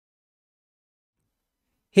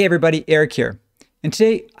Hey everybody, Eric here. And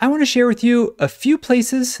today I want to share with you a few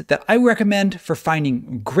places that I recommend for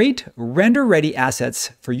finding great render-ready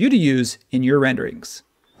assets for you to use in your renderings.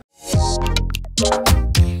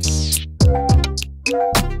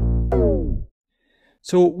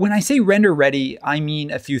 So when I say render-ready, I mean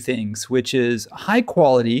a few things, which is high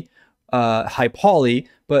quality, high poly,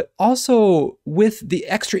 but also with the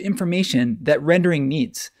extra information that rendering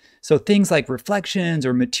needs. So things like reflections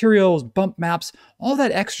or materials, bump maps, all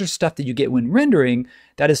that extra stuff that you get when rendering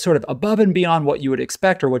that is sort of above and beyond what you would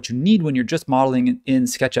expect or what you need when you're just modeling in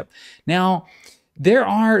SketchUp. Now, there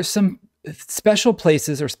are some special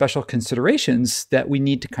places or special considerations that we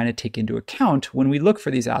need to kind of take into account when we look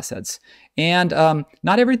for these assets. And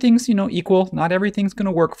not everything's, equal. Not everything's going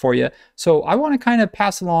to work for you. So I want to kind of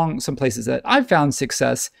pass along some places that I've found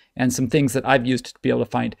success and some things that I've used to be able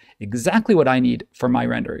to find exactly what I need for my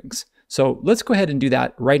renderings. So let's go ahead and do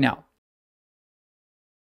that right now.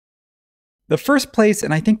 The first place,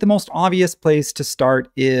 and I think the most obvious place to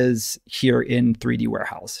start, is here in 3D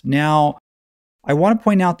Warehouse. Now, I want to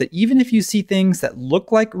point out that even if you see things that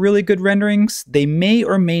look like really good renderings, they may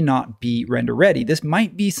or may not be render ready. This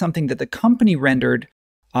might be something that the company rendered,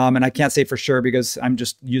 and I can't say for sure because I'm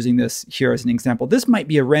just using this here as an example. This might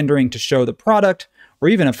be a rendering to show the product or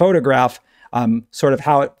even a photograph, sort of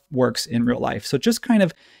how it works in real life. So just kind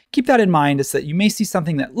of keep that in mind, is that you may see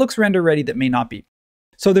something that looks render ready that may not be.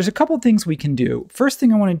 So there's a couple things we can do. First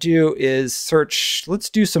thing I want to do is search, let's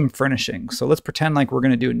do some furnishing. So let's pretend like we're going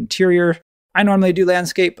to do an interior. I normally do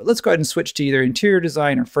landscape, but let's go ahead and switch to either interior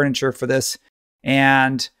design or furniture for this.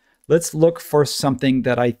 And let's look for something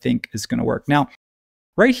that I think is going to work. Now,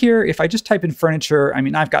 right here, if I just type in furniture, I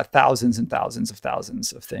mean, I've got thousands and thousands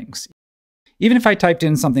of things. Even if I typed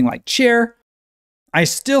in something like chair, I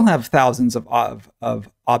still have thousands of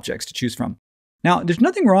objects to choose from. Now, there's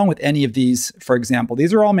nothing wrong with any of these. For example,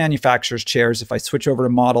 these are all manufacturers' chairs. If I switch over to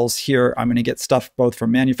models here, I'm going to get stuff both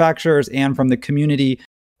from manufacturers and from the community.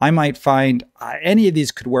 I might find any of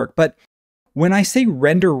these could work. But when I say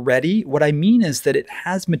render ready, what I mean is that it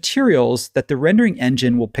has materials that the rendering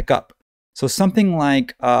engine will pick up. So something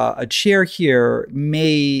like a chair here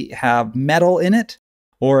may have metal in it,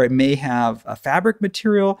 or it may have a fabric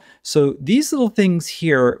material. So these little things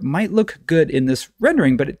here might look good in this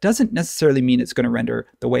rendering, but it doesn't necessarily mean it's going to render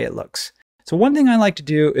the way it looks. So one thing I like to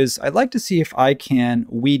do is I like to see if I can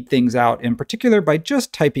weed things out, in particular by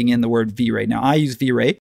just typing in the word V-Ray. Now I use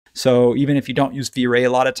V-Ray. So even if you don't use V-Ray,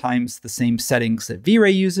 a lot of times the same settings that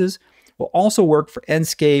V-Ray uses will also work for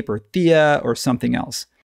Enscape or Thea or something else.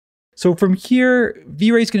 So from here,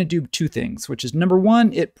 V-Ray is going to do two things, which is number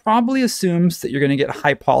one, it probably assumes that you're going to get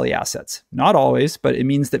high poly assets. Not always, but it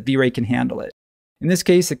means that V-Ray can handle it. In this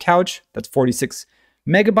case, a couch, that's 46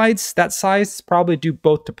 megabytes. That size probably do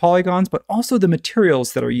both to polygons, but also the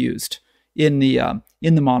materials that are used in the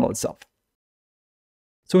model itself.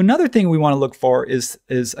 So another thing we want to look for is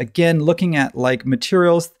again, looking at like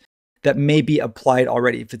materials that may be applied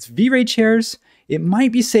already. If it's V-Ray chairs, it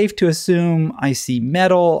might be safe to assume I see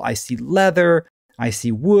metal, I see leather, I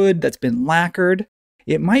see wood that's been lacquered.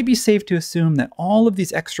 It might be safe to assume that all of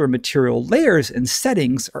these extra material layers and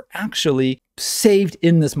settings are actually saved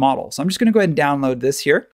in this model. So I'm just going to go ahead and download this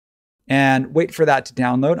here and wait for that to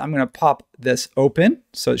download. I'm going to pop this open.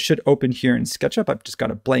 So it should open here in SketchUp. I've just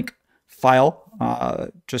got a blank file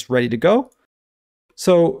just ready to go.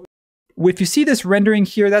 So if you see this rendering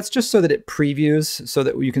here, that's just so that it previews, so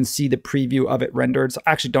that you can see the preview of it rendered. So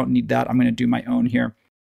I actually don't need that. I'm going to do my own here.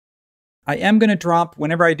 I am going to drop,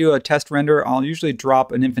 whenever I do a test render, I'll usually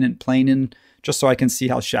drop an infinite plane in just so I can see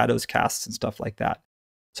how shadows cast and stuff like that.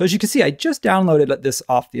 So as you can see, I just downloaded this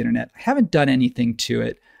off the internet. I haven't done anything to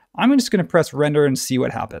it. I'm just going to press render and see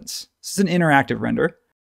what happens. This is an interactive render.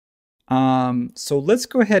 So let's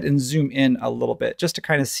go ahead and zoom in a little bit just to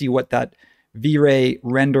kind of see what that V-Ray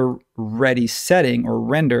render ready setting or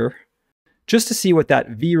render, just to see what that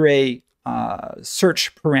V-Ray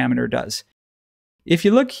search parameter does. If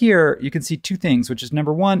you look here, you can see two things, which is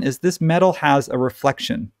number one is this metal has a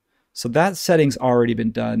reflection. So that setting's already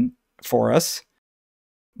been done for us.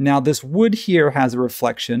 Now this wood here has a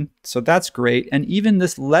reflection, so that's great. And even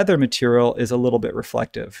this leather material is a little bit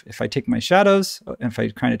reflective. If I take my shadows, and if I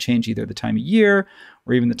kind of change either the time of year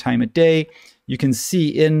or even the time of day, you can see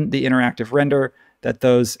in the interactive render that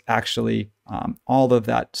those actually, all of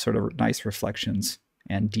that sort of nice reflections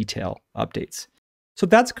and detail updates. So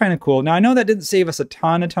that's kind of cool. Now I know that didn't save us a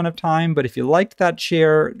ton of time, but if you liked that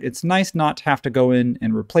chair, it's nice not to have to go in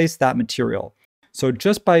and replace that material. So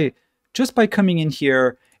just by coming in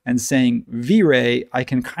here and saying V-Ray, I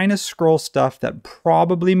can kind of scroll stuff that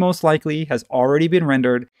probably most likely has already been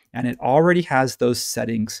rendered and it already has those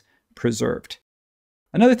settings preserved.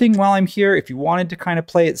 Another thing while I'm here, if you wanted to kind of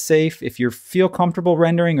play it safe, if you feel comfortable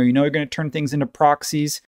rendering or you know you're going to turn things into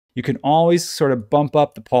proxies, you can always sort of bump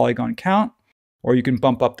up the polygon count, or you can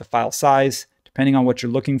bump up the file size, depending on what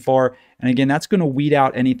you're looking for. And again, that's going to weed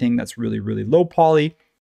out anything that's really, really low poly.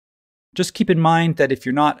 Just keep in mind that if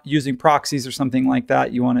you're not using proxies or something like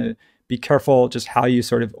that, you want to be careful just how you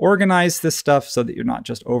sort of organize this stuff so that you're not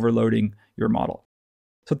just overloading your model.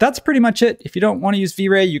 So that's pretty much it. If you don't want to use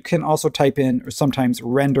V-Ray, you can also type in, or sometimes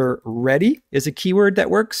render ready is a keyword that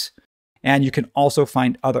works. And you can also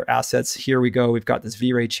find other assets. Here we go. We've got this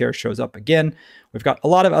V-Ray chair shows up again. We've got a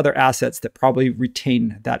lot of other assets that probably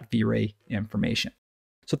retain that V-Ray information.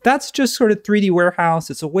 So that's just sort of 3D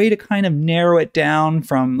Warehouse. It's a way to kind of narrow it down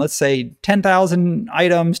from, let's say, 10,000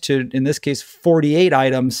 items to, in this case, 48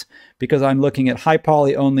 items, because I'm looking at high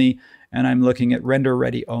poly only, and I'm looking at render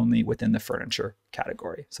ready only within the furniture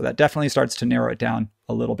category. So that definitely starts to narrow it down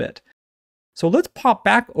a little bit. So let's pop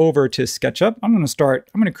back over to SketchUp. I'm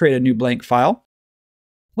going to create a new blank file.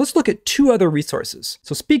 Let's look at two other resources.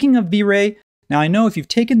 So speaking of V-Ray, now I know if you've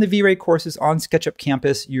taken the V-Ray courses on SketchUp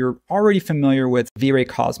Campus, you're already familiar with V-Ray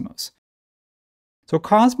Cosmos. So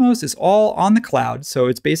Cosmos is all on the cloud. So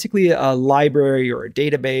it's basically a library or a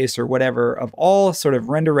database or whatever of all sort of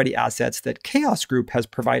render-ready assets that Chaos Group has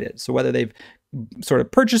provided. So whether they've sort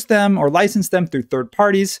of purchased them or licensed them through third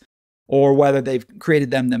parties, or whether they've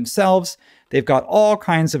created them themselves, they've got all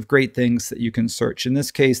kinds of great things that you can search. In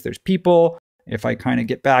this case, there's people. If I kind of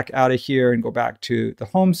get back out of here and go back to the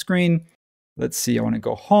home screen, let's see, I want to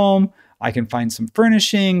go home. I can find some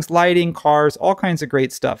furnishings, lighting, cars, all kinds of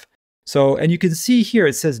great stuff. So, and you can see here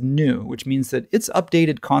it says new, which means that it's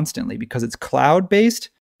updated constantly because it's cloud-based.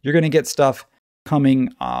 You're going to get stuff coming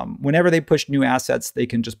whenever they push new assets. They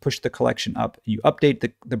can just push the collection up. You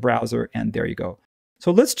update the browser, and there you go. So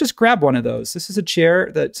let's just grab one of those. This is a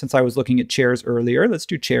chair that, since I was looking at chairs earlier, let's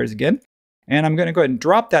do chairs again. And I'm going to go ahead and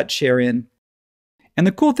drop that chair in. And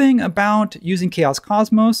the cool thing about using Chaos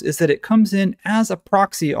Cosmos is that it comes in as a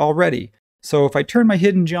proxy already. So if I turn my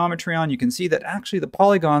hidden geometry on, you can see that actually the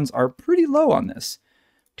polygons are pretty low on this.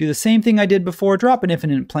 Do the same thing I did before, drop an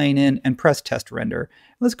infinite plane in and press test render.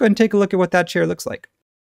 Let's go ahead and take a look at what that chair looks like.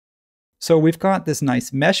 So we've got this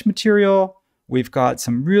nice mesh material. We've got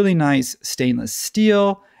some really nice stainless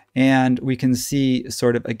steel, and we can see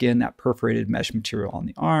sort of, again, that perforated mesh material on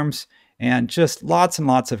the arms, and just lots and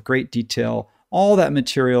lots of great detail. All that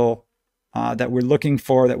material that we're looking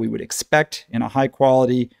for, that we would expect in a high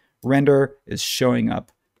quality render, is showing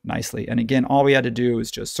up nicely. And again, all we had to do is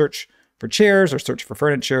just search for chairs or search for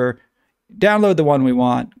furniture, download the one we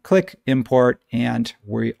want, click import, and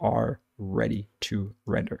we are ready to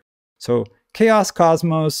render. So Chaos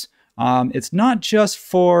Cosmos, it's not just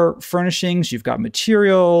for furnishings. You've got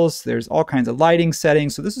materials, there's all kinds of lighting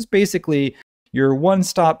settings. So this is basically your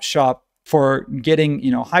one-stop shop for getting,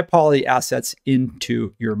 high poly assets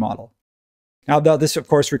into your model. Now, this of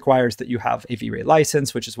course requires that you have a V-Ray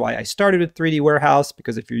license, which is why I started with 3D Warehouse,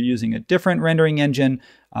 because if you're using a different rendering engine,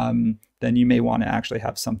 then you may want to actually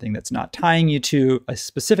have something that's not tying you to a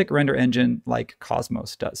specific render engine like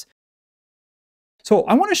Cosmos does. So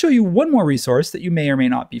I want to show you one more resource that you may or may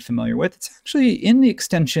not be familiar with. It's actually in the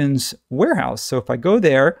extensions warehouse. So if I go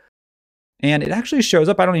there, and it actually shows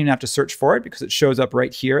up, I don't even have to search for it because it shows up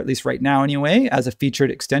right here, at least right now anyway, as a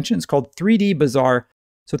featured extension. It's called 3D Bazaar.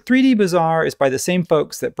 So 3D Bazaar is by the same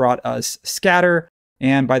folks that brought us Scatter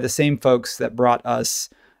and by the same folks that brought us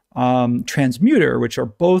Transmuter, which are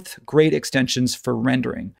both great extensions for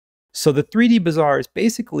rendering. So the 3D Bazaar is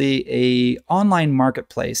basically an online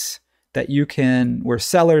marketplace that where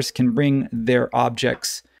sellers can bring their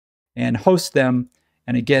objects and host them.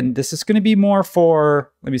 And again, this is going to be more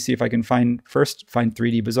for, let me see if I can find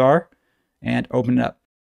 3D Bazaar and open it up.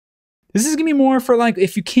 This is going to be more for like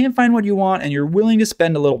if you can't find what you want and you're willing to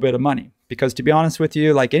spend a little bit of money. Because to be honest with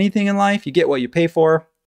you, like anything in life, you get what you pay for.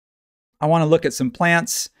 I want to look at some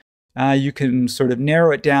plants. You can sort of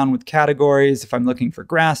narrow it down with categories. If I'm looking for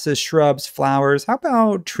grasses, shrubs, flowers, how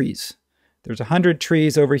about trees? There's 100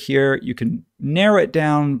 trees over here. You can narrow it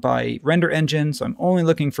down by render engine. So I'm only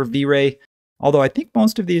looking for V-Ray, although I think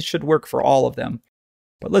most of these should work for all of them.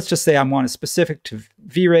 But let's just say I want a specific to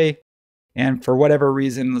V-Ray. And for whatever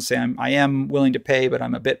reason, let's say I am willing to pay, but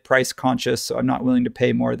I'm a bit price conscious. So I'm not willing to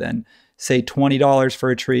pay more than, say, $20 for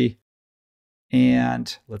a tree.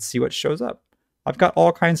 And let's see what shows up. I've got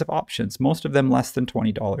all kinds of options, most of them less than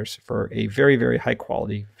 $20 for a very, very high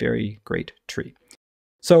quality, very great tree.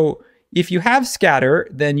 So if you have Scatter,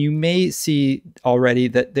 then you may see already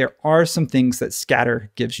that there are some things that Scatter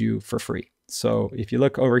gives you for free. So if you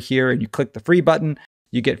look over here and you click the free button,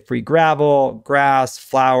 You get free gravel, grass,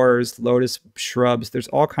 flowers, lotus shrubs. There's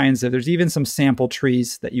all kinds of, there's even some sample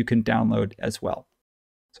trees that you can download as well.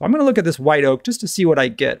 So I'm going to look at this white oak just to see what I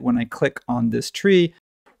get when I click on this tree.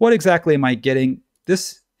 What exactly am I getting?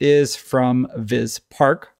 This is from Viz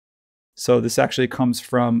Park. So this actually comes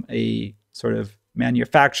from a sort of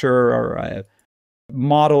manufacturer or a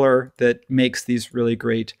modeler that makes these really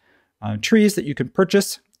great trees that you can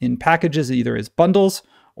purchase in packages, either as bundles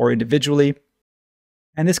or individually.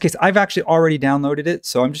 In this case, I've actually already downloaded it,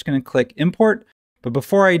 so I'm just going to click import. But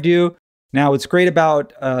before I do, now what's great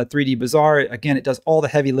about 3D Bazaar, again, it does all the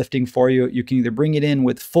heavy lifting for you. You can either bring it in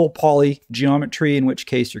with full poly geometry, in which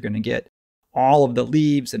case you're going to get all of the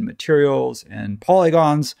leaves and materials and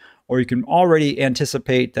polygons, or you can already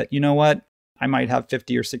anticipate that, you know what, I might have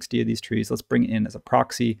 50 or 60 of these trees. Let's bring it in as a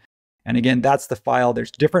proxy. And again, that's the file.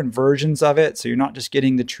 There's different versions of it. So you're not just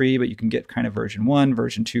getting the tree, but you can get kind of version 1,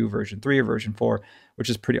 version 2, version 3, or version 4, which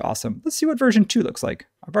is pretty awesome. Let's see what version 2 looks like.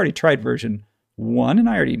 I've already tried version 1 and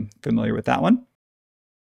I already familiar with that one.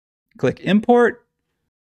 Click import.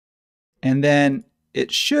 And then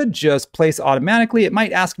it should just place automatically. It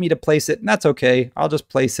might ask me to place it, and that's okay. I'll just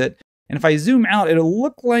place it. And if I zoom out, it'll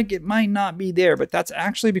look like it might not be there, but that's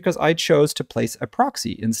actually because I chose to place a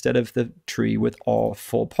proxy instead of the tree with all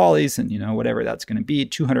full polys and, you know, whatever that's going to be,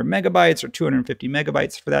 200 megabytes or 250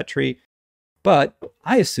 megabytes for that tree. But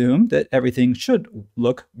I assume that everything should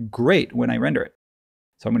look great when I render it.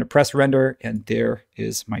 So I'm going to press render, and there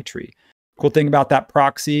is my tree. Cool thing about that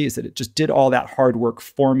proxy is that it just did all that hard work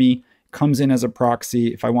for me. Comes in as a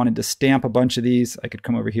proxy. If I wanted to stamp a bunch of these, I could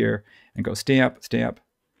come over here and go stamp, stamp,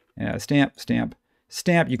 stamp, stamp,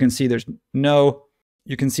 stamp. You can see there's no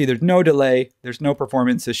delay. There's no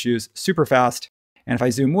performance issues, super fast. And if I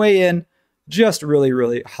zoom way in, just really,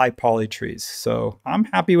 really high poly trees. So I'm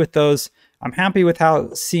happy with those. I'm happy with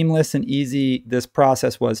how seamless and easy this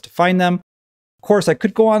process was to find them. Of course, I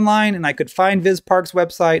could go online and I could find VizPark's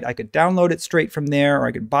website. I could download it straight from there, or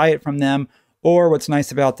I could buy it from them. Or what's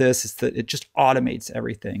nice about this is that it just automates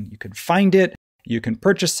everything. You can find it, you can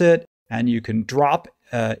purchase it, and you can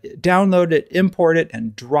download it, import it,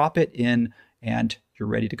 and drop it in, and you're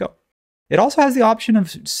ready to go. It also has the option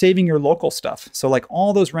of saving your local stuff. So like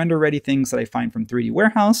all those render-ready things that I find from 3D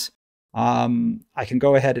Warehouse, I can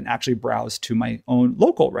go ahead and actually browse to my own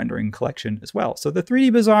local rendering collection as well. So the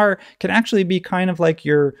 3D Bazaar can actually be kind of like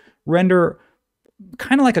your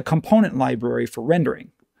kind of like a component library for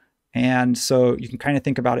rendering. And so you can kind of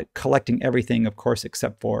think about it collecting everything, of course,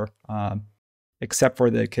 except for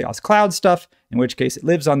the Chaos Cloud stuff, in which case it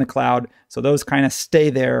lives on the cloud. So those kind of stay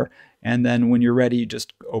there. And then when you're ready, you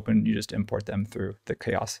just import them through the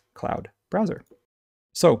Chaos Cloud browser.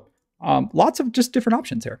 So lots of just different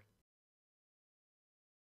options here.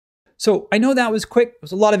 So I know that was quick. It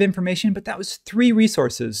was a lot of information, but that was 3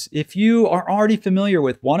 resources. If you are already familiar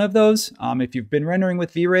with one of those, if you've been rendering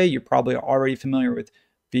with V-Ray, you're probably already familiar with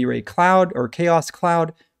V-Ray Cloud or Chaos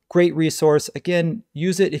Cloud. Great resource. Again,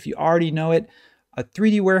 use it if you already know it. A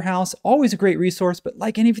 3D Warehouse, always a great resource, but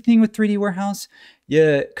like anything with 3D Warehouse,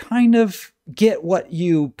 you kind of get what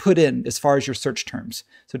you put in as far as your search terms.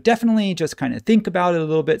 So definitely just kind of think about it a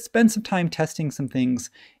little bit, spend some time testing some things,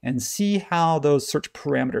 and see how those search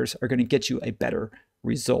parameters are going to get you a better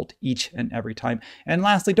result each and every time. And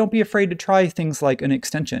lastly, don't be afraid to try things like an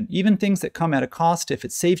extension. Even things that come at a cost, if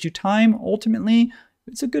it saves you time, ultimately,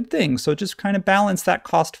 it's a good thing. So just kind of balance that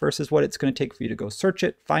cost versus what it's going to take for you to go search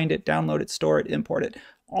it, find it, download it, store it, import it.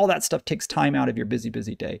 All that stuff takes time out of your busy,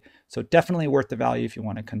 busy day. So definitely worth the value if you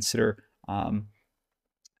want to consider.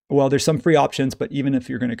 Well, there's some free options, but even if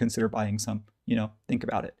you're going to consider buying some, think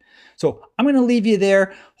about it. So I'm going to leave you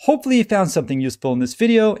there. Hopefully you found something useful in this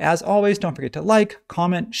video. As always, don't forget to like,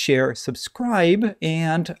 comment, share, subscribe,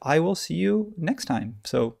 and I will see you next time.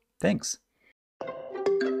 So thanks.